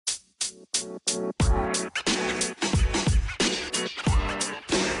Hey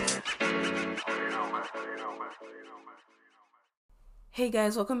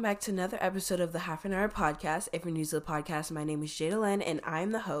guys, welcome back to another episode of the Half an Hour Podcast. If you're new to the podcast, my name is Jada Lynn and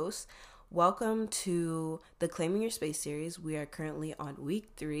I'm the host. Welcome to the Claiming Your Space series. We are currently on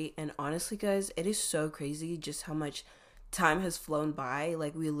week 3, and honestly guys, it is so crazy just how much time has flown by.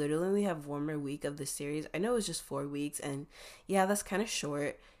 Like, we literally only have one more week of the series. I know it's just 4 weeks, and yeah, that's kind of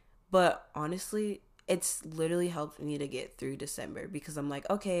short, but honestly, it's literally helped me to get through December because I'm like,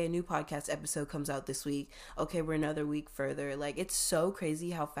 okay, a new podcast episode comes out this week. Okay, we're another week further. Like, it's so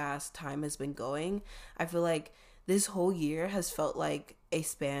crazy how fast time has been going. I feel like this whole year has felt like a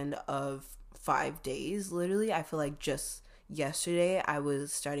span of 5 days, literally. I feel like just yesterday I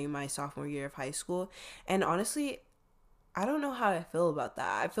was starting my sophomore year of high school, and honestly, I don't know how I feel about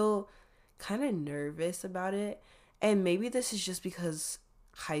that. I feel kind of nervous about it, and maybe this is just because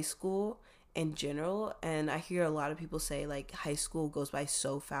high school in general, and I hear a lot of people say like high school goes by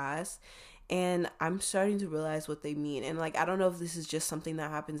so fast, and I'm starting to realize what they mean. And like, I don't know if this is just something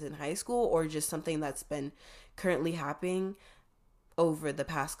that happens in high school or just something that's been currently happening over the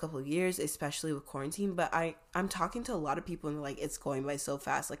past couple of years, especially with quarantine. But I'm talking to a lot of people and like, it's going by so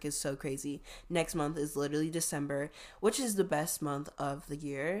fast. Like, it's so crazy. Next month is literally December, which is the best month of the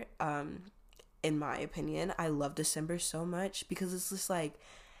year, in my opinion. I love December so much because it's just like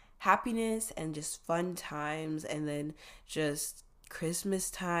happiness and just fun times, and then just Christmas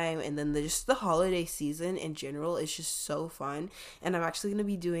time, and then just the holiday season in general is just so fun. And I'm actually going to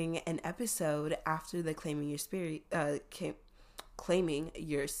be doing an episode after the Claiming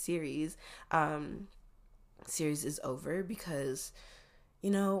Your series series is over, because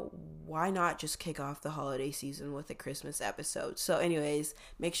why not just kick off the holiday season with a Christmas episode? So anyways,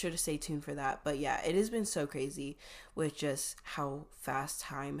 make sure to stay tuned for that. But yeah, it has been so crazy with just how fast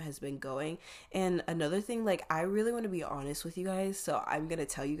time has been going. And another thing, like, I really want to be honest with you guys, so I'm going to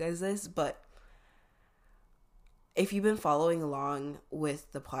tell you guys this, but if you've been following along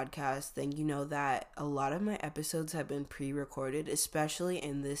with the podcast, then you know that a lot of my episodes have been pre-recorded, especially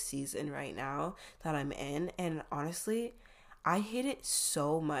in this season right now that I'm in. And honestly, I hate it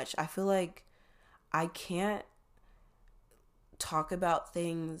so much. I feel like I can't talk about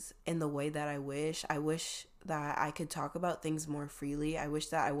things in the way that I wish. I wish that I could talk about things more freely. I wish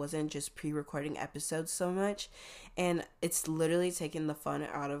that I wasn't just pre-recording episodes so much. And it's literally taken the fun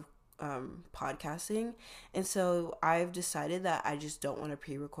out of podcasting. And so I've decided that I just don't want to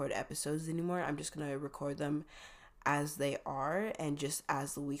pre-record episodes anymore. I'm just going to record them as they are, and just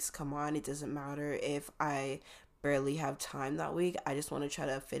as the weeks come on. It doesn't matter if I barely have time that week. I just want to try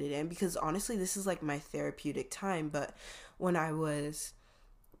to fit it in, because honestly, this is like my therapeutic time. But when I was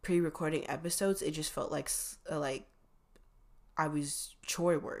pre-recording episodes, it just felt like I was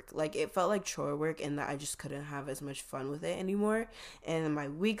chore work. Like, it felt like chore work, and that I just couldn't have as much fun with it anymore. And my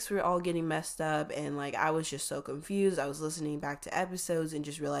weeks were all getting messed up, and like, I was just so confused. I was listening back to episodes and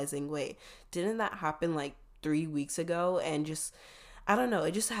just realizing, wait, didn't that happen like 3 weeks ago? And just, I don't know,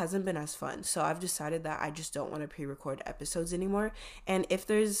 it just hasn't been as fun. So I've decided that I just don't want to pre-record episodes anymore. And if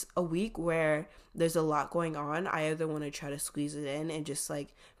there's a week where there's a lot going on, I either want to try to squeeze it in and just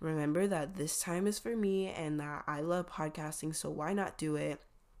like remember that this time is for me and that I love podcasting, so why not do it?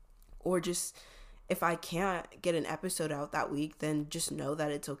 Or just, if I can't get an episode out that week, then just know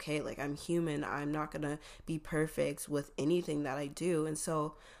that it's okay. Like, I'm human. I'm not gonna be perfect with anything that I do. And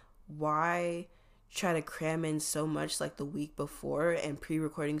so why try to cram in so much like the week before and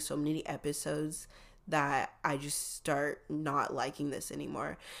pre-recording so many episodes that I just start not liking this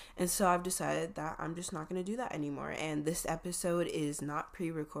anymore? And so I've decided that I'm just not going to do that anymore. And this episode is not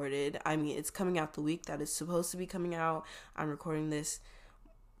pre-recorded. I mean, it's coming out the week that it's supposed to be coming out. I'm recording this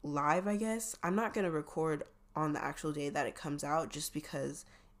live, I guess. I'm not going to record on the actual day that it comes out, just because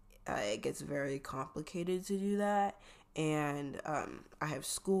it gets very complicated to do that. And I have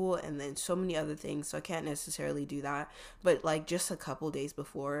school and then so many other things, so I can't necessarily do that. But like, just a couple days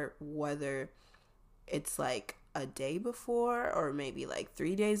before, whether it's like a day before or maybe like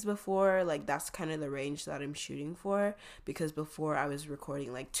 3 days before, like, that's kind of the range that I'm shooting for, because before I was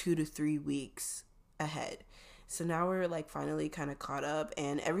recording like 2 to 3 weeks ahead. So now we're like finally kind of caught up,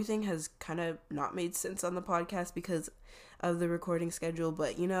 and everything has kind of not made sense on the podcast because of the recording schedule.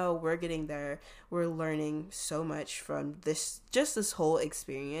 But we're getting there. We're learning so much from this whole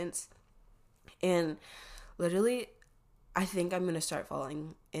experience. And literally, I think I'm going to start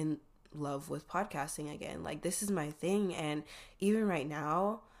falling in love with podcasting again. Like, this is my thing. And even right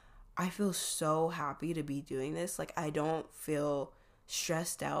now, I feel so happy to be doing this. Like, I don't feel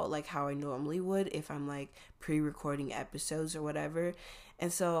stressed out like how I normally would if I'm like pre-recording episodes or whatever.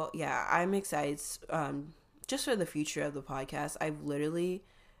 And so yeah, I'm excited just for the future of the podcast. I've literally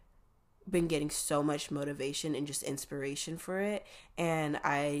been getting so much motivation and just inspiration for it, and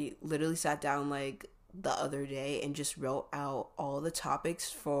I literally sat down like the other day and just wrote out all the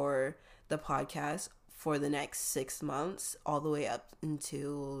topics for the podcast for the next 6 months, all the way up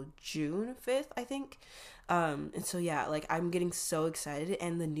until June 5th, I think. And so yeah, like I'm getting so excited,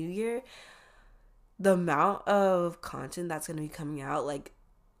 and the new year, the amount of content that's going to be coming out, like,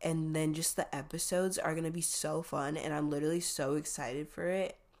 and then just the episodes are going to be so fun, and I'm literally so excited for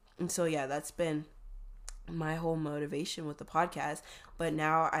it. And so yeah, that's been my whole motivation with the podcast. But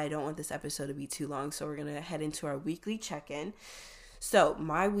now I don't want this episode to be too long, so we're going to head into our weekly check-in. So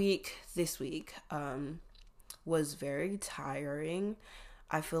my week this week was very tiring.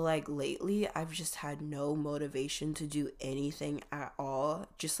 I feel like lately I've just had no motivation to do anything at all.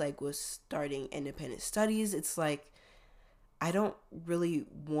 Just like with starting independent studies, it's like I don't really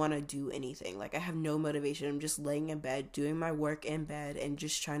want to do anything. Like I have no motivation. I'm just laying in bed, doing my work in bed, and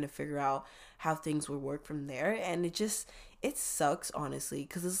just trying to figure out how things will work from there. And it sucks, honestly,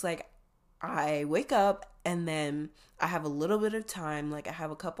 because it's like I wake up and then I have a little bit of time, like I have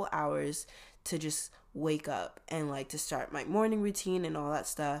a couple hours to just wake up and like to start my morning routine and all that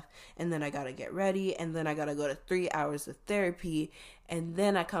stuff. And then I gotta get ready, and then I gotta go to 3 hours of therapy, and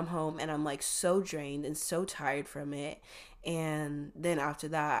then I come home and I'm like so drained and so tired from it. And then after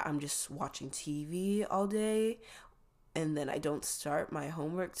that, I'm just watching TV all day, and then I don't start my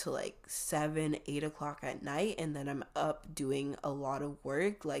homework till like 7-8 o'clock at night, and then I'm up doing a lot of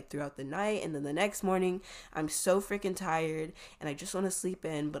work like throughout the night. And then the next morning I'm so freaking tired and I just want to sleep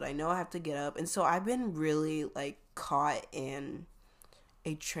in, but I know I have to get up. And so I've been really like caught in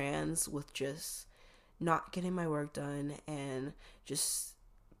a trance with just not getting my work done and just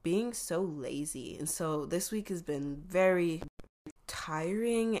being so lazy. And so this week has been very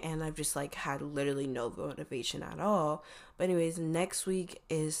tiring, and I've just like had literally no motivation at all. But anyways, next week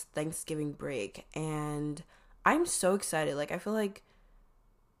is Thanksgiving break, and I'm so excited. Like I feel like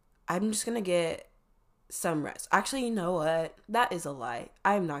I'm just gonna get some rest. Actually, you know what? That is a lie.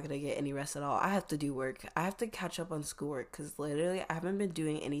 I'm not gonna get any rest at all. I have to do work. I have to catch up on schoolwork because literally I haven't been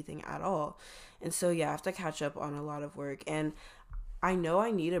doing anything at all. And so yeah, I have to catch up on a lot of work, and I know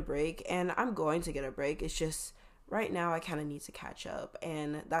I need a break, and I'm going to get a break. It's just right now I kind of need to catch up,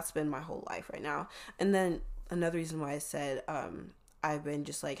 and that's been my whole life right now. And then another reason why I said I've been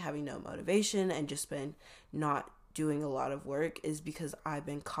just like having no motivation and just been not doing a lot of work is because I've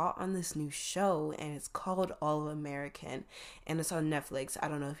been caught on this new show, and it's called All American, and it's on Netflix. I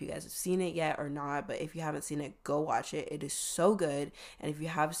don't know if you guys have seen it yet or not, but if you haven't seen it, go watch it. It is so good. And if you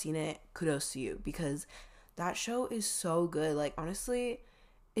have seen it, kudos to you, because that show is so good. Like honestly,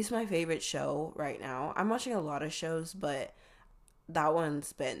 it's my favorite show right now. I'm watching a lot of shows, but that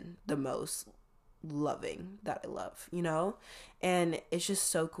one's been the most loving that I love, you know? And it's just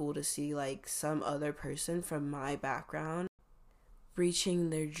so cool to see like some other person from my background reaching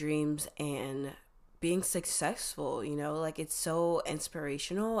their dreams and being successful, you know? Like it's so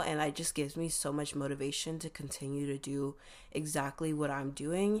inspirational, and it just gives me so much motivation to continue to do exactly what I'm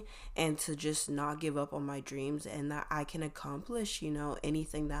doing and to just not give up on my dreams, and that I can accomplish, you know,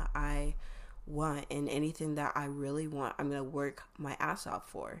 anything that I want, and anything that I really want, I'm gonna work my ass off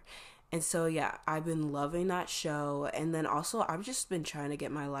for. And so yeah, I've been loving that show. And then also I've just been trying to get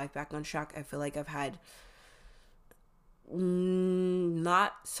my life back on track. I feel like I've had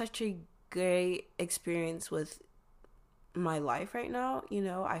not such a great experience with my life right now, you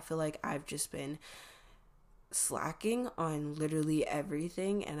know? I feel like I've just been slacking on literally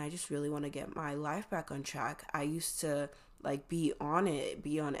everything, and I just really want to get my life back on track. I used to like be on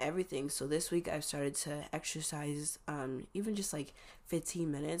everything. So this week I've started to exercise even just like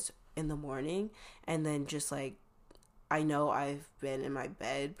 15 minutes in the morning, and then just like I know I've been in my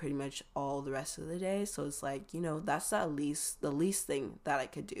bed pretty much all the rest of the day, so it's like, you know, that's the least thing that I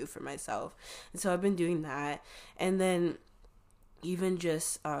could do for myself. And so I've been doing that. And then even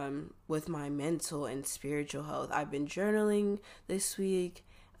just with my mental and spiritual health, I've been journaling this week,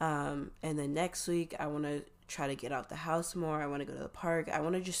 and then next week I want to try to get out the house more. I want to go to the park. I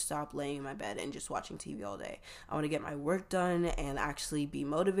want to just stop laying in my bed and just watching TV all day. I want to get my work done and actually be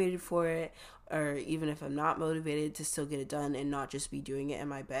motivated for it, or even if I'm not motivated, to still get it done and not just be doing it in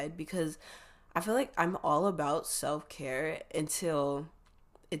my bed, because I feel like I'm all about self-care until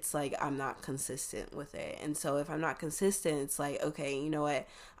it's like I'm not consistent with it. And so if I'm not consistent, it's like, okay, you know what?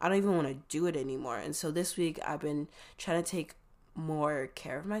 I don't even want to do it anymore. And so this week I've been trying to take more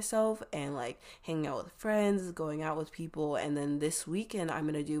care of myself and like hanging out with friends, going out with people. And then this weekend I'm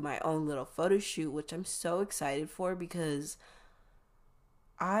gonna do my own little photo shoot, which I'm so excited for because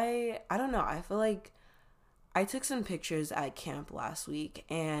I don't know, I feel like I took some pictures at camp last week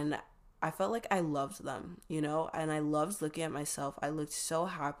and I felt like I loved them, you know, and I loved looking at myself. I looked so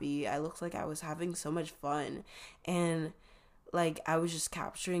happy. I looked like I was having so much fun. And like I was just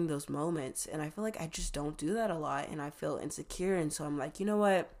capturing those moments. And I feel like I just don't do that a lot. And I feel insecure. And so I'm like, you know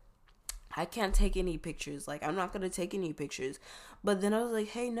what? I can't take any pictures. Like, I'm not going to take any pictures. But then I was like,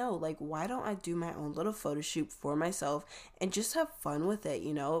 hey, no, like, why don't I do my own little photo shoot for myself and just have fun with it,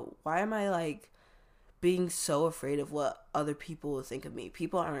 you know? Why am I like being so afraid of what other people will think of me?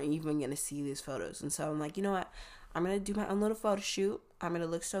 People aren't even going to see these photos. And so I'm like, you know what? I'm going to do my own little photo shoot. I'm going to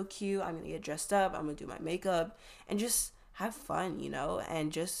look so cute. I'm going to get dressed up. I'm going to do my makeup and just have fun, you know,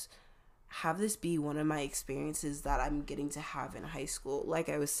 and just have this be one of my experiences that I'm getting to have in high school. Like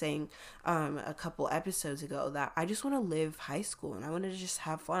I was saying a couple episodes ago, that I just want to live high school and I want to just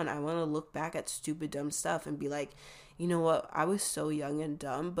have fun. I want to look back at stupid, dumb stuff and be like, you know what, I was so young and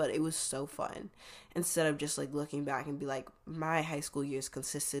dumb, but it was so fun. Instead of just like looking back and be like, my high school years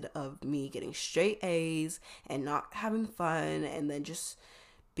consisted of me getting straight A's and not having fun and then just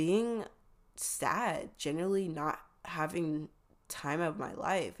being sad, generally not having time of my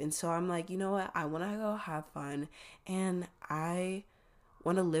life. And so I'm like, you know what, I want to go have fun and I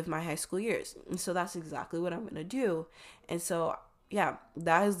want to live my high school years. And so that's exactly what I'm going to do. And so yeah,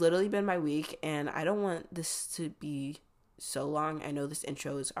 that has literally been my week, and I don't want this to be so long. I know this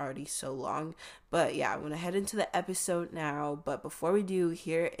intro is already so long, but yeah, I'm going to head into the episode now. But before we do,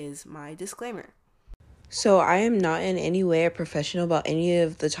 here is my disclaimer. So I am not in any way a professional about any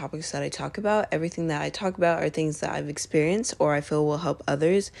of the topics that I talk about. Everything that I talk about are things that I've experienced or I feel will help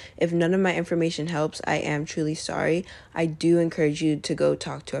others. If none of my information helps, I am truly sorry. I do encourage you to go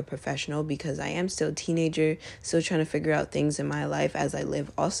talk to a professional because I am still a teenager, still trying to figure out things in my life as I live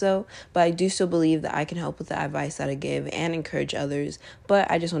also. But I do still believe that I can help with the advice that I give and encourage others.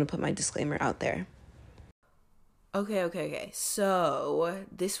 But I just want to put my disclaimer out there. Okay. So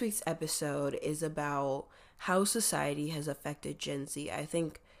this week's episode is about how society has affected Gen Z. I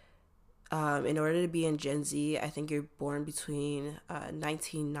think in order to be in Gen Z, I think you're born between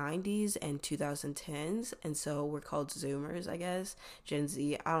 1990s and 2010s. And so we're called Zoomers, I guess. Gen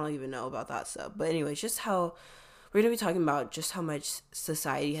Z, I don't even know about that stuff. But anyways, just how we're going to be talking about just how much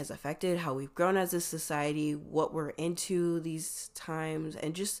society has affected, how we've grown as a society, what we're into these times,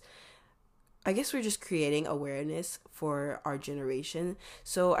 and just I guess we're just creating awareness for our generation.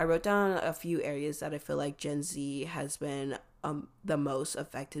 So I wrote down a few areas that I feel like Gen Z has been the most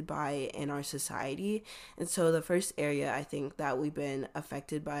affected by in our society. And so the first area I think that we've been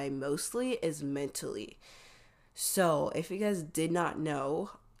affected by mostly is mentally. So if you guys did not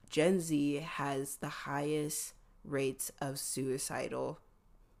know, Gen Z has the highest rates of suicidal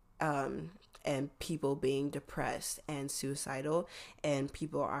and people being depressed and suicidal and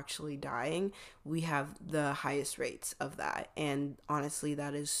people are actually dying. We have the highest rates of that, and honestly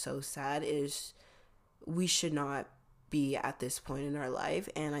that is so sad. We should not be at this point in our life,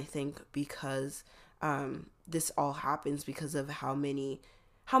 and I think because this all happens because of how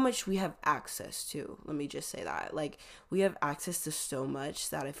much we have access to. Let me just say that, like, we have access to so much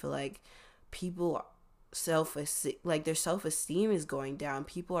that I feel like people their self-esteem is going down.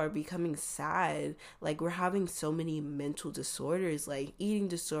 People are becoming sad. Like, we're having so many mental disorders, like eating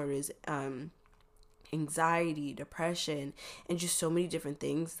disorders, anxiety, depression, and just so many different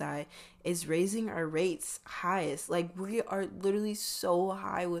things that is raising our rates highest. Like, we are literally so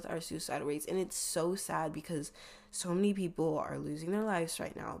high with our suicide rates, and it's so sad because so many people are losing their lives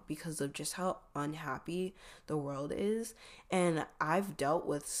right now because of just how unhappy the world is. And I've dealt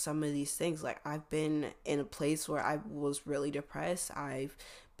with some of these things. Like, I've been in a place where I was really depressed. I've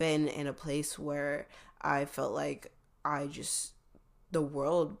been in a place where I felt like I just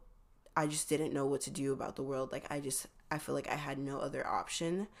didn't know what to do about the world. Like, I feel like I had no other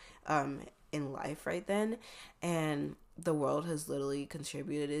option in life right then. And the world has literally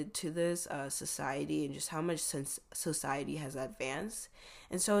contributed to this society and just how much society has advanced.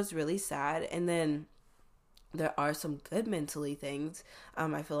 And so it's really sad. And then there are some good mentally things.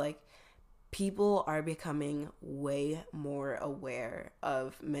 I feel like people are becoming way more aware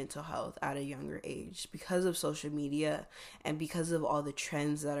of mental health at a younger age because of social media and because of all the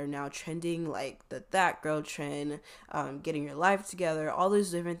trends that are now trending, like the that girl trend, getting your life together, all those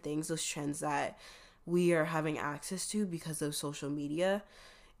different things, those trends that we are having access to because of social media.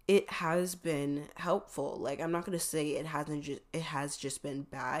 It has been helpful. Like, I'm not going to say it has just been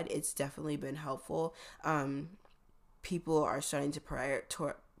bad. It's definitely been helpful. people are starting to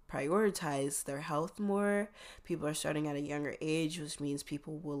prioritize their health more. People are starting at a younger age, which means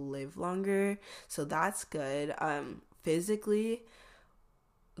people will live longer. So that's good. Physically,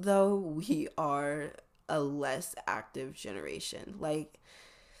 though, we are a less active generation. Like,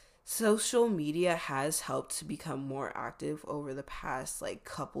 social media has helped to become more active over the past like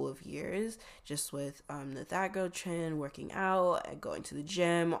couple of years, just with the That Girl trend, working out and going to the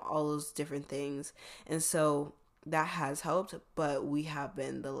gym, all those different things. And so that has helped, but we have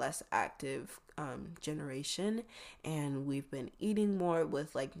been the less active generation, and we've been eating more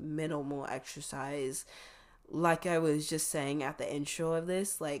with like minimal exercise. Like I was just saying at the intro of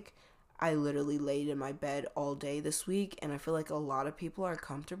this, like, I literally laid in my bed all day this week, and I feel like a lot of people are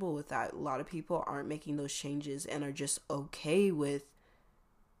comfortable with that. A lot of people aren't making those changes and are just okay with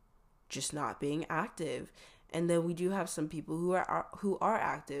just not being active. And then we do have some people who are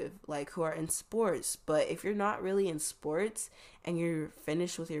active, like who are in sports. But if you're not really in sports and you're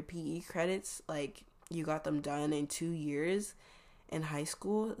finished with your PE credits, like you got them done in 2 years in high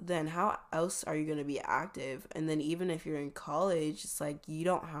school, then how else are you going to be active? And then even if you're in college, it's like you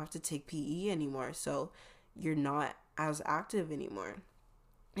don't have to take PE anymore, so you're not as active anymore.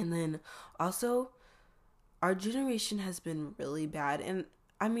 And then also, our generation has been really bad, and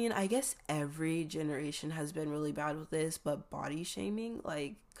I mean, I guess every generation has been really bad with this, but body shaming,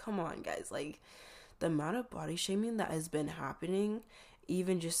 like, come on guys, like, the amount of body shaming that has been happening,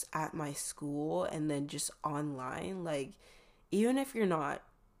 even just at my school and then just online, like, even if you're not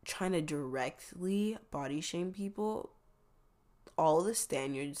trying to directly body shame people, all the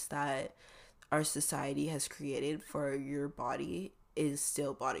standards that our society has created for your body is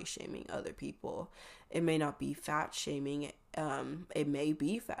still body shaming other people. It may not be fat shaming. It may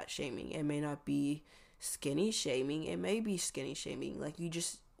be fat shaming. It may not be skinny shaming. It may be skinny shaming. Like,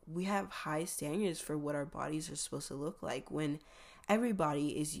 we have high standards for what our bodies are supposed to look like, when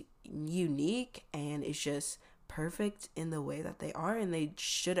everybody is unique and it's just perfect in the way that they are, and they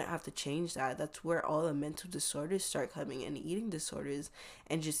shouldn't have to change that. That's where all the mental disorders start coming, and eating disorders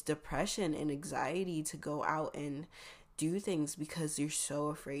and just depression and anxiety to go out and do things because you're so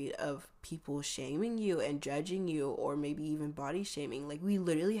afraid of people shaming you and judging you, or maybe even body shaming. Like, we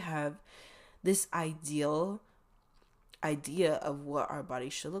literally have this idea of what our body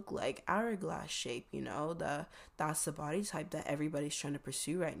should look like, hourglass shape, that's the body type that everybody's trying to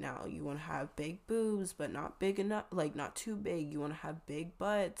pursue right now. You want to have big boobs but not big enough, like not too big. You want to have big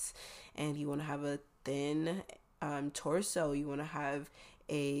butts, and you want to have a thin torso. You want to have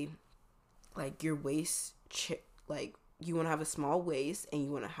a, like, your waist like, you want to have a small waist, and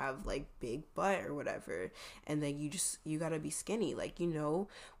you want to have like big butt or whatever, and then you got to be skinny. Like,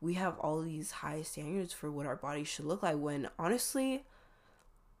 we have all these high standards for what our body should look like, when honestly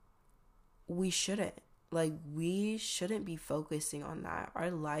we shouldn't. Like, we shouldn't be focusing on that. Our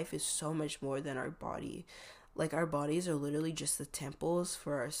life is so much more than our body. Like, our bodies are literally just the temples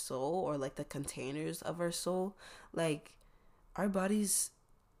for our soul, or like the containers of our soul. Like, our bodies,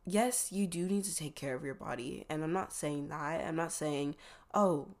 yes, you do need to take care of your body. And I'm not saying that. I'm not saying,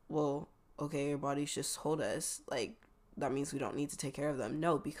 oh, well, okay, your bodies just hold us. Like, that means we don't need to take care of them.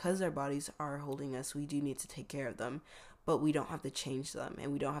 No, because our bodies are holding us, we do need to take care of them. But we don't have to change them,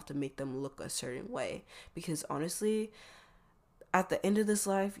 and we don't have to make them look a certain way. Because honestly, at the end of this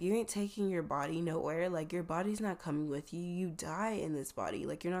life, you ain't taking your body nowhere. Like, your body's not coming with you. You die in this body.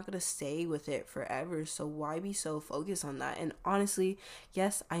 Like, you're not going to stay with it forever. So why be so focused on that? And honestly,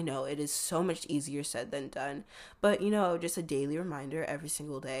 yes, I know it is so much easier said than done. But, just a daily reminder every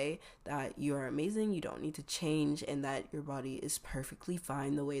single day that you are amazing. You don't need to change, and that your body is perfectly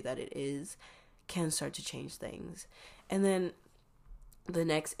fine the way that it is, can start to change things. And then the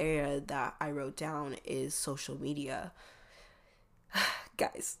next area that I wrote down is social media.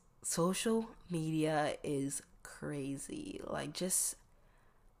 Guys, social media is crazy. Like, just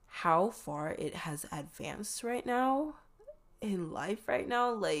how far it has advanced right now in life right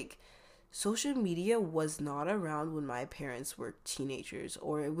now. Like, social media was not around when my parents were teenagers,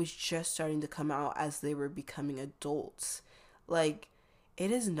 or it was just starting to come out as they were becoming adults. Like, it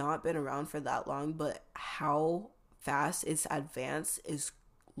has not been around for that long, but how fast it's advanced is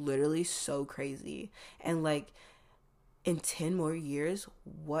literally so crazy. And like, in 10 more years,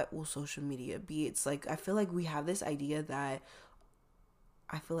 what will social media be? It's like, I feel like we have this idea that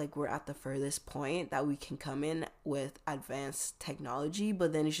I feel like we're at the furthest point that we can come in with advanced technology,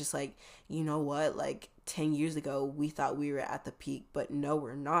 but then it's just like, you know what, like 10 years ago we thought we were at the peak, but no,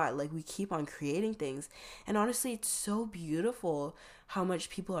 we're not. Like, we keep on creating things, and honestly, it's so beautiful how much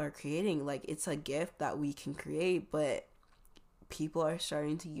people are creating. Like, it's a gift that we can create, but people are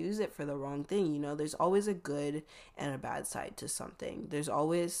starting to use it for the wrong thing. You know, there's always a good and a bad side to something. There's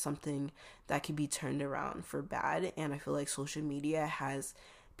always something that can be turned around for bad. And I feel like social media has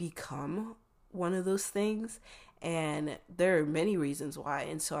become one of those things. And there are many reasons why.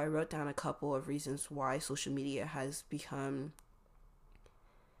 And so I wrote down a couple of reasons why social media has become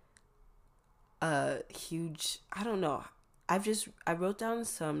a huge, I don't know. I wrote down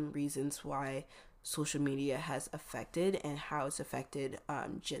some reasons why social media has affected and how it's affected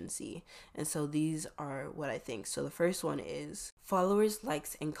Gen Z. And so these are what I think. So the first one is followers,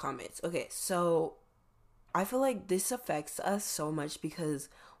 likes, and comments. Okay, so I feel like this affects us so much because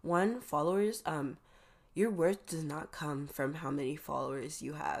one, followers, your worth does not come from how many followers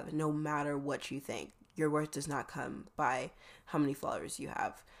you have, no matter what you think. Your worth does not come by how many followers you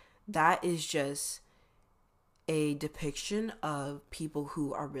have. That is just a depiction of people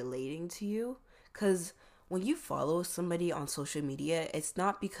who are relating to you. Because when you follow somebody on social media, it's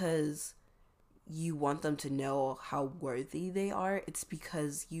not because you want them to know how worthy they are. It's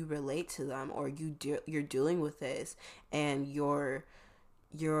because you relate to them, or you're dealing with this, and you're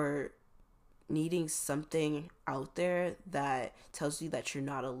needing something out there that tells you that you're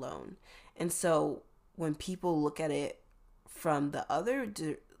not alone. And so when people look at it from the other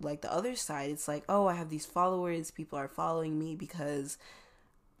side, it's like, oh, I have these followers, people are following me because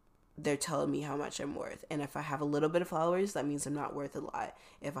they're telling me how much I'm worth. And if I have a little bit of followers, that means I'm not worth a lot.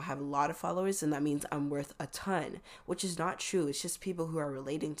 If I have a lot of followers, then that means I'm worth a ton, which is not true. It's just people who are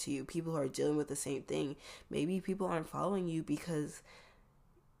relating to you, people who are dealing with the same thing. Maybe people aren't following you because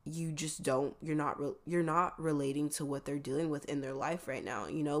you just don't, you're not relating to what they're dealing with in their life right now.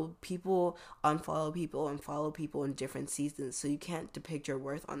 You know, people unfollow people and follow people in different seasons, so you can't depict your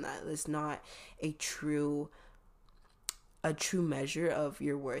worth on that. It's not a true measure of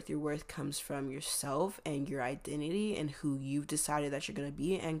your worth. Your worth comes from yourself and your identity and who you've decided that you're going to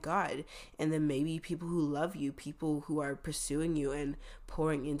be, and God. And then maybe people who love you, people who are pursuing you and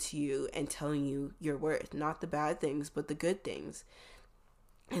pouring into you and telling you your worth, not the bad things, but the good things.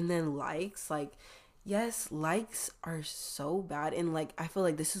 And then likes, like, yes, likes are so bad. And like, I feel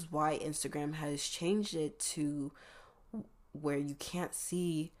like this is why Instagram has changed it to where you can't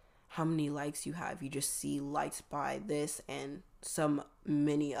see how many likes you have. You just see likes by this and some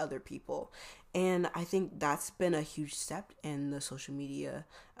many other people. And I think that's been a huge step in the social media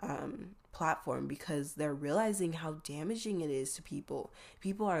platform, because they're realizing how damaging it is to people.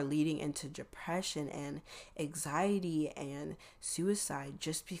 People are leading into depression and anxiety and suicide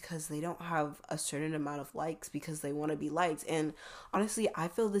just because they don't have a certain amount of likes, because they want to be liked. And honestly, I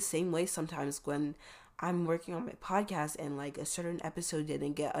feel the same way sometimes when I'm working on my podcast and like a certain episode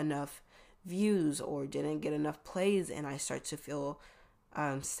didn't get enough views or didn't get enough plays, and I start to feel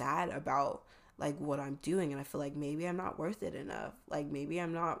sad about like what I'm doing, and I feel like maybe I'm not worth it enough. Like maybe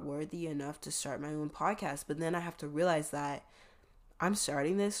I'm not worthy enough to start my own podcast. But then I have to realize that I'm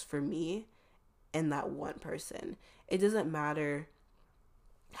starting this for me and that one person. It doesn't matter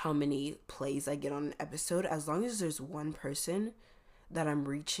how many plays I get on an episode, as long as there's one person that I'm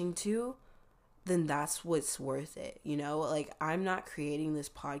reaching to, then that's what's worth it. You know, like, I'm not creating this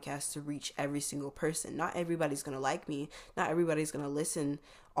podcast to reach every single person. Not everybody's gonna like me. Not everybody's gonna listen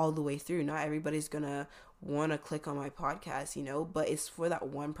all the way through. Not everybody's gonna want to click on my podcast, you know, but it's for that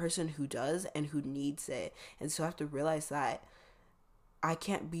one person who does and who needs it. And so I have to realize that I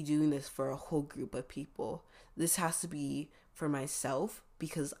can't be doing this for a whole group of people. This has to be for myself,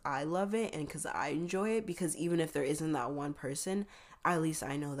 because I love it and because I enjoy it. Because even if there isn't that one person, at least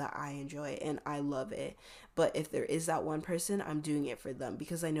I know that I enjoy it and I love it. But if there is that one person, I'm doing it for them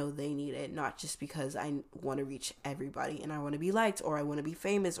because I know they need it, not just because I want to reach everybody and I want to be liked or I want to be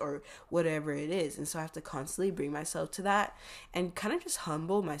famous or whatever it is. And so I have to constantly bring myself to that and kind of just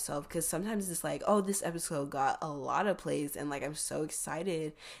humble myself, because sometimes it's like, oh, this episode got a lot of plays and like I'm so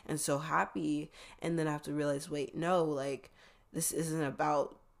excited and so happy, and then I have to realize, wait, no, like, this isn't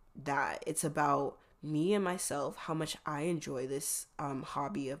about that. It's about me and myself, how much I enjoy this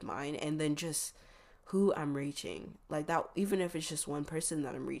hobby of mine, and then just who I'm reaching. Like that, even if it's just one person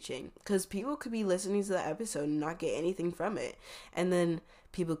that I'm reaching, because people could be listening to the episode and not get anything from it, and then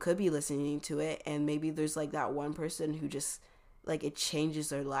people could be listening to it and maybe there's like that one person who just, like, it changes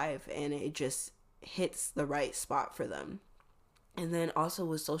their life and it just hits the right spot for them. And then also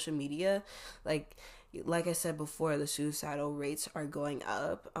with social media, like I said before, the suicidal rates are going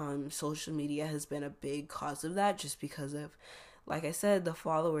up. Social media has been a big cause of that, just because of, like I said, the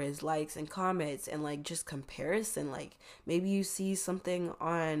followers, likes, and comments, and like just comparison. Like maybe you see something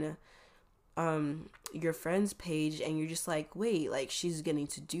on your friend's page and you're just like, wait, like she's getting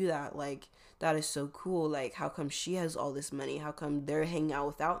to do that, like that is so cool. Like, how come she has all this money? How come they're hanging out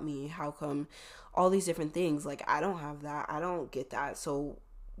without me? How come all these different things? Like, I don't have that. I don't get that. So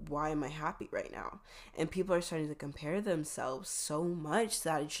why am I happy right now? And people are starting to compare themselves so much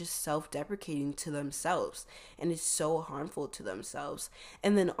that it's just self-deprecating to themselves, and it's so harmful to themselves.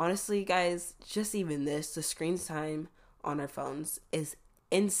 And then honestly, guys, just even this, the screen time on our phones is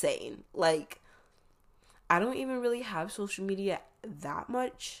insane. Like, I don't even really have social media that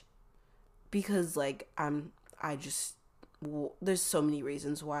much because like there's so many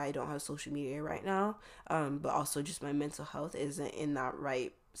reasons why I don't have social media right now, but also just my mental health isn't in that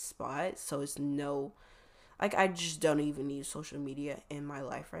right spot, so it's I just don't even use social media in my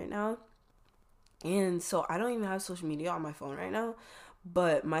life right now. And so I don't even have social media on my phone right now,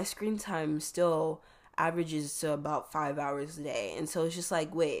 but my screen time still averages to about 5 hours a day. And so it's just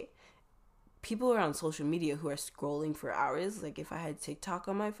like, wait, people are on social media who are scrolling for hours. Like, if I had TikTok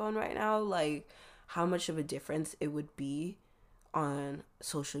on my phone right now, like, how much of a difference it would be on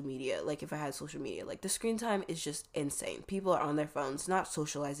social media. Like, if I had social media, like, the screen time is just insane. People are on their phones, not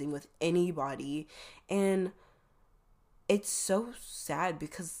socializing with anybody, and it's so sad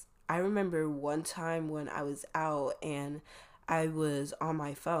because I remember one time when I was out and I was on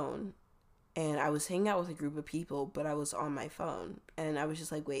my phone and I was hanging out with a group of people, but I was on my phone. And I was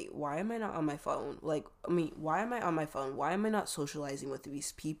just like, wait, why am I not on my phone? Like, I mean, why am I on my phone? Why am I not socializing with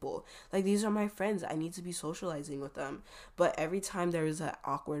these people? Like, these are my friends. I need to be socializing with them. But every time there was an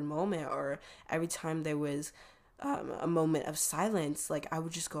awkward moment, or every time there was a moment of silence, like, I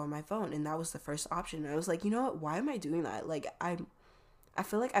would just go on my phone. And that was the first option. And I was like, you know what? Why am I doing that? Like, I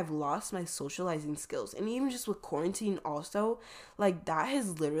feel like I've lost my socializing skills. And even just with quarantine also, like, that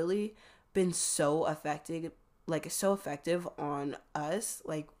has literally been so effective on us.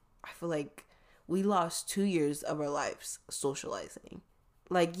 Like, I feel like we lost 2 years of our lives socializing.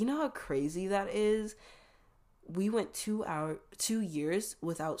 Like, you know how crazy that is? We went 2 years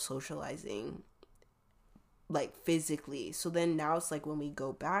without socializing, like, physically. So then now it's like when we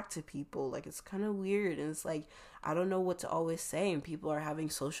go back to people, like, it's kind of weird, and it's like I don't know what to always say, and people are having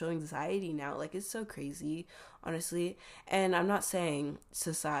social anxiety now. Like, it's so crazy, honestly. And I'm not saying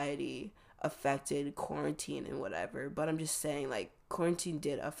society affected quarantine and whatever, but I'm just saying, like, quarantine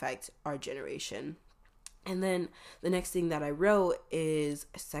did affect our generation. And then the next thing that I wrote is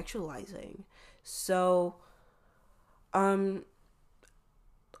sexualizing. So over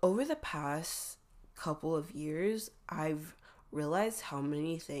the past couple of years, I've realized how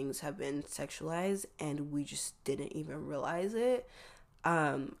many things have been sexualized and we just didn't even realize it.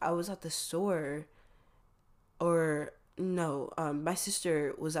 I was at the store, or no, my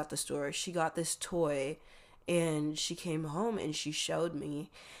sister was at the store. She got this toy and she came home and she showed me,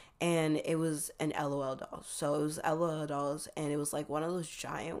 and it was an LOL doll. So it was LOL dolls, and it was like one of those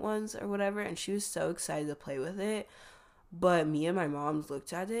giant ones or whatever, and she was so excited to play with it. But me and my mom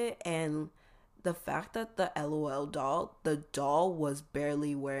looked at it, and the fact that the doll was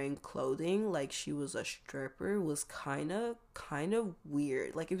barely wearing clothing, like she was a stripper, was kind of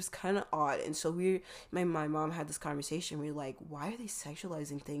weird. Like, it was kind of odd. And so my mom had this conversation. We were like, why are they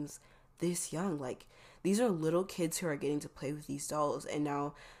sexualizing things this young? Like, these are little kids who are getting to play with these dolls, and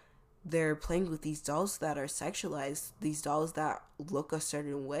now they're playing with these dolls that are sexualized, these dolls that look a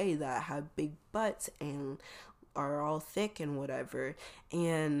certain way, that have big butts and are all thick and whatever.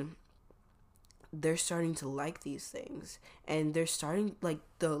 And they're starting to like these things, and they're starting, like,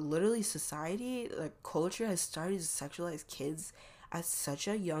 the literally society, like, culture has started to sexualize kids at such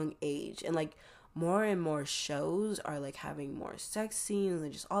a young age. And like, more and more shows are like having more sex scenes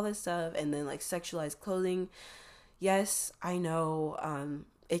and just all this stuff, and then like sexualized clothing. Yes, I know,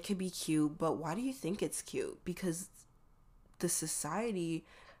 it can be cute, but why do you think it's cute? Because the society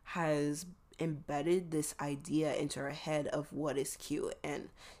has embedded this idea into our head of what is cute, and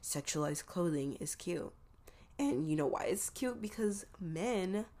sexualized clothing is cute. And you know why it's cute? Because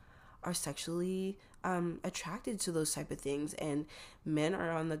men are sexually attracted to those type of things, and men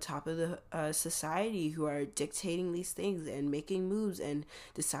are on the top of the society who are dictating these things and making moves and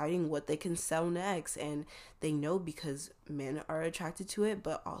deciding what they can sell next. And they know because men are attracted to it,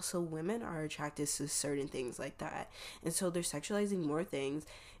 but also women are attracted to certain things like that. And so they're sexualizing more things,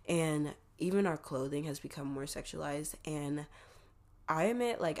 and even our clothing has become more sexualized. And I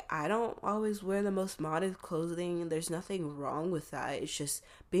admit, like, I don't always wear the most modest clothing. There's nothing wrong with that. It's just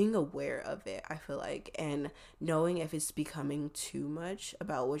being aware of it, I feel like, and knowing if it's becoming too much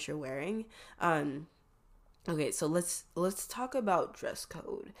about what you're wearing. Okay, so let's talk about dress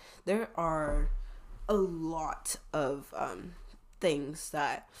code. There are a lot of things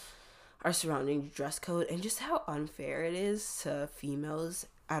that are surrounding dress code, and just how unfair it is to females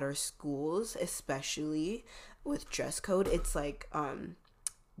at our schools, especially with dress code. It's like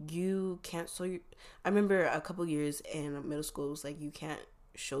you can't I remember a couple years in middle school, it was like you can't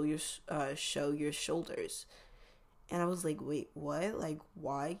show your shoulders. And I was like, wait, what? Like,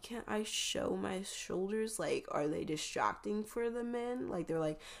 why can't I show my shoulders? Like, are they distracting for the men? Like, they're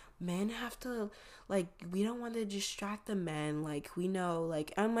like, men have to, like, we don't want to distract the men. Like, we know,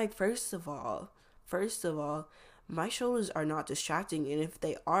 like, I'm like, first of all, my shoulders are not distracting. And if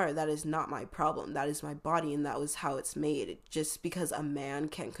they are, that is not my problem. That is my body, and that was how it's made. Just because a man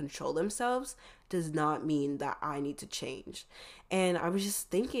can't control themselves does not mean that I need to change. And I was just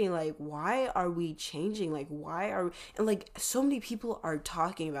thinking, like, why are we changing? Like, and like, so many people are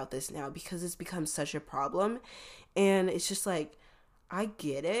talking about this now because it's become such a problem. And it's just like, I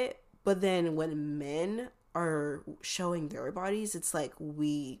get it. But then when men are showing their bodies, it's like,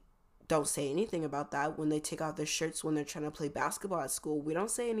 we don't say anything about that. When they take off their shirts when they're trying to play basketball at school, we don't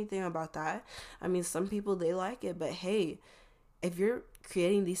say anything about that. I mean, some people, they like it, but hey, if you're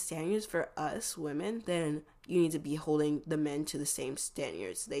creating these standards for us women, then you need to be holding the men to the same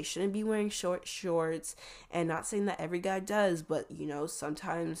standards. They shouldn't be wearing short shorts, and not saying that every guy does, but you know,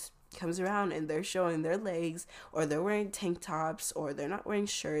 sometimes comes around and they're showing their legs, or they're wearing tank tops, or they're not wearing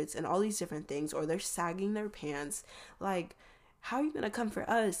shirts and all these different things, or they're sagging their pants. Like, how are you going to come for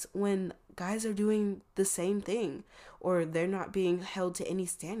us when guys are doing the same thing, or they're not being held to any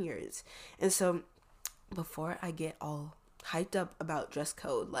standards? And so before I get all hyped up about dress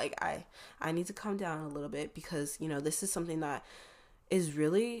code, like, I need to calm down a little bit, because, you know, this is something that is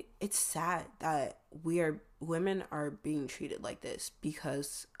really, it's sad that women are being treated like this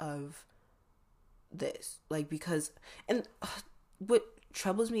because of this. Like, because, and what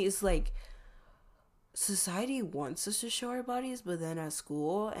troubles me is, like, society wants us to show our bodies, but then at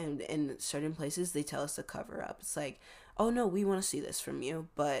school and in certain places, they tell us to cover up. It's like, oh no, we want to see this from you,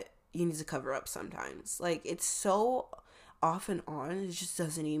 but you need to cover up sometimes. Like, it's so off and on, it just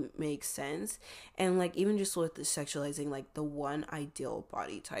doesn't even make sense. And like, even just with the sexualizing, like, the one ideal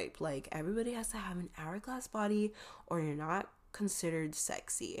body type, like, everybody has to have an hourglass body, or you're not considered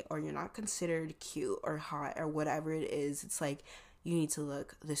sexy, or you're not considered cute or hot, or whatever it is. It's like, you need to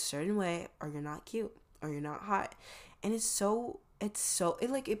look this certain way, or you're not cute, or you're not hot. And it pisses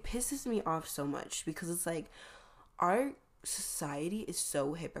me off so much, because it's like, our society is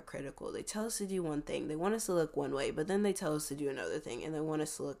so hypocritical. They tell us to do one thing, they want us to look one way, but then they tell us to do another thing, and they want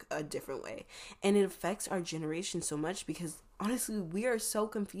us to look a different way. And it affects our generation so much, because honestly, we are so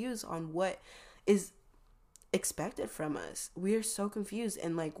confused on what is expected from us. We are so confused,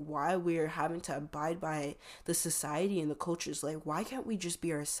 and like, why we are having to abide by the society and the cultures. Like, why can't we just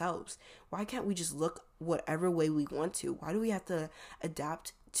be ourselves? Why can't we just look whatever way we want to? Why do we have to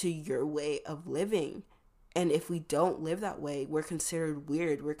adapt to your way of living? And if we don't live that way, we're considered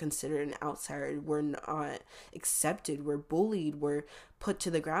weird, we're considered an outsider, we're not accepted, we're bullied, we're put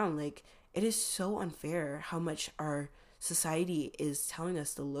to the ground. Like, it is so unfair how much our society is telling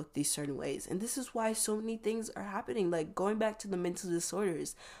us to look these certain ways. And this is why so many things are happening. Like, going back to the mental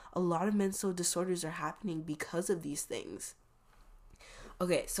disorders, a lot of mental disorders are happening because of these things.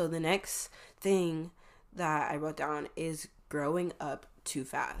 Okay, so the next thing that I wrote down is growing up too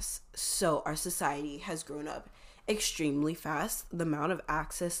fast. So our society has grown up extremely fast. The amount of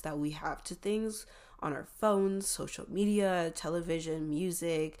access that we have to things on our phones, social media, television,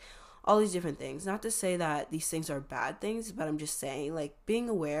 music, all these different things. Not to say that these things are bad things, but I'm just saying, like, being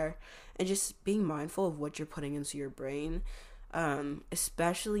aware and just being mindful of what you're putting into your brain,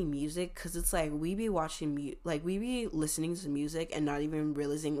 especially music, because it's like, we be listening to music and not even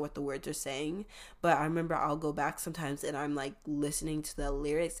realizing what the words are saying. But I remember I'll go back sometimes and I'm like listening to the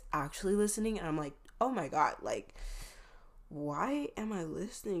lyrics, actually listening, and I'm like, oh my god, like, why am I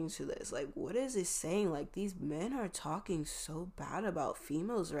listening to this? Like, what is it saying? Like, these men are talking so bad about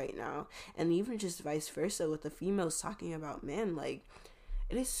females right now, and even just vice versa with the females talking about men. Like,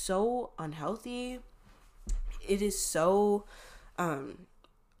 it is so unhealthy. It is so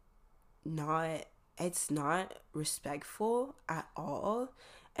it's not respectful at all.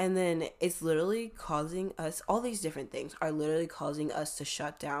 And then it's literally causing us, all these different things are literally causing us to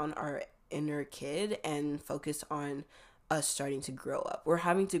shut down our inner kid and focus on us starting to grow up. We're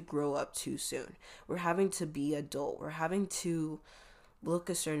having to grow up too soon. We're having to be adult. We're having to look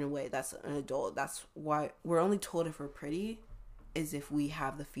a certain way. That's an adult. That's why we're only told if we're pretty is if we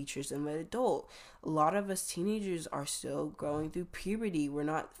have the features of an adult. A lot of us teenagers are still going through puberty. We're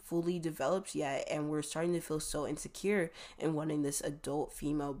not fully developed yet, and we're starting to feel so insecure in wanting this adult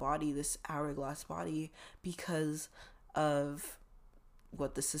female body, this hourglass body, because of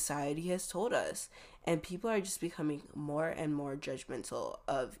what the society has told us. And people are just becoming more and more judgmental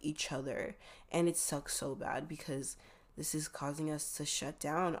of each other. And it sucks so bad because this is causing us to shut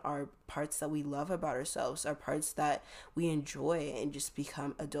down our parts that we love about ourselves, our parts that we enjoy, and just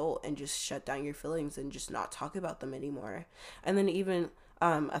become adult and just shut down your feelings and just not talk about them anymore. And then even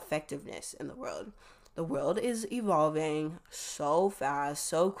effectiveness in the world. The world is evolving so fast,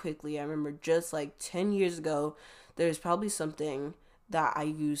 so quickly. I remember just like 10 years ago, there's probably something that I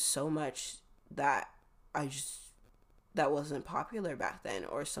used so much that that wasn't popular back then,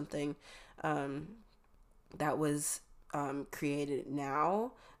 or something that was created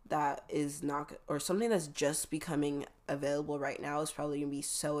now that is not, or something that's just becoming available right now is probably gonna be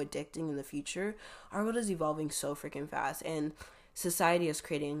so addicting in the future. Our world is evolving so freaking fast, and society is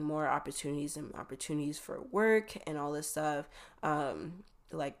creating more opportunities and opportunities for work and all this stuff.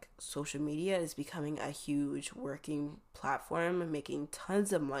 Like social media is becoming a huge working platform, making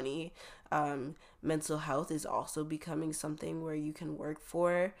tons of money. Mental health is also becoming something where you can work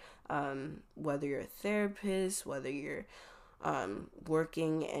for, whether you're a therapist, whether you're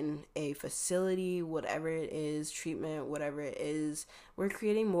working in a facility, whatever it is, treatment, whatever it is, we're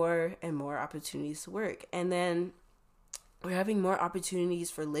creating more and more opportunities to work. And then we're having more opportunities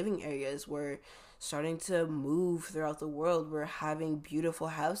for living areas. We're starting to move throughout the world. We're having beautiful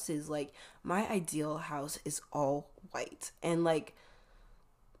houses. Like, my ideal house is all white. And like,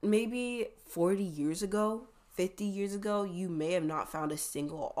 maybe 40 years ago, 50 years ago, you may have not found a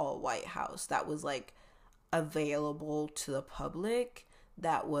single all white house that was like available to the public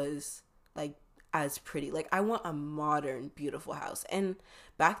that was like as pretty. Like, I want a modern, beautiful house. And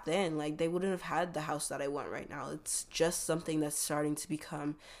back then, like, they wouldn't have had the house that I want right now. It's just something that's starting to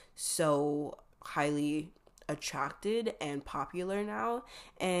become so highly attracted and popular now.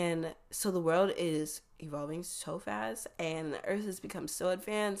 And so the world is evolving so fast, and the earth has become so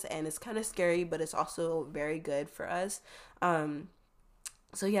advanced, and it's kind of scary, but it's also very good for us.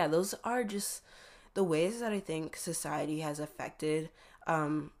 So yeah, those are just the ways that I think society has affected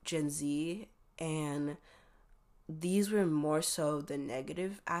Gen Z. And these were more so the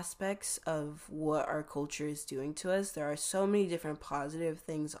negative aspects of what our culture is doing to us. There are so many different positive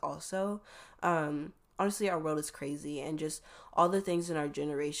things also. Honestly, our world is crazy, and just all the things in our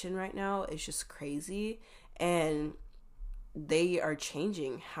generation right now is just crazy, and they are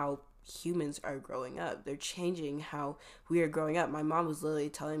changing how humans are growing up. They're changing how we are growing up. My mom was literally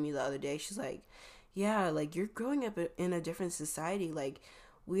telling me the other day, she's like, yeah, like, you're growing up in a different society. Like,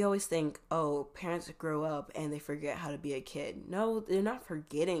 we always think, oh, parents grow up and they forget how to be a kid. No, they're not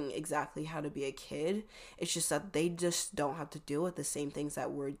forgetting exactly how to be a kid. It's just that they just don't have to deal with the same things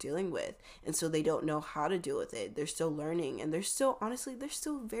that we're dealing with. And so they don't know how to deal with it. They're still learning, and they're still, honestly, they're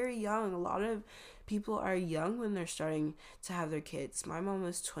still very young. A lot of people are young when they're starting to have their kids. My mom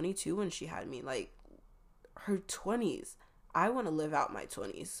was 22 when she had me. Like, her 20s. I want to live out my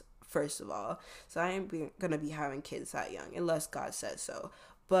 20s, first of all. So I ain't going to be having kids that young, unless God says so.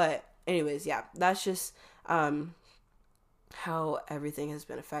 But anyways, yeah, that's just how everything has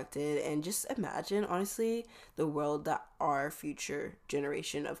been affected. And just imagine, honestly, the world that our future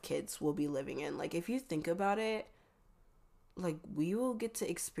generation of kids will be living in. Like, if you think about it, like, we will get to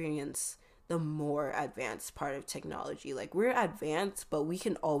experience the more advanced part of technology. Like, we're advanced, but we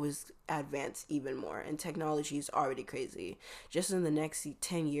can always advance even more. And technology is already crazy. Just in the next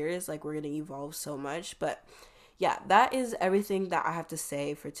 10 years, like, we're going to evolve so much. But yeah, that is everything that I have to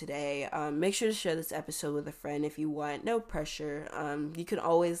say for today. Make sure to share this episode with a friend if you want. No pressure. You can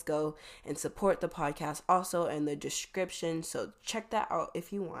always go and support the podcast also in the description. So check that out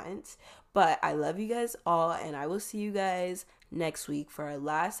if you want. But I love you guys all, and I will see you guys next week for our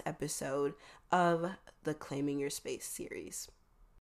last episode of the Claiming Your Space series.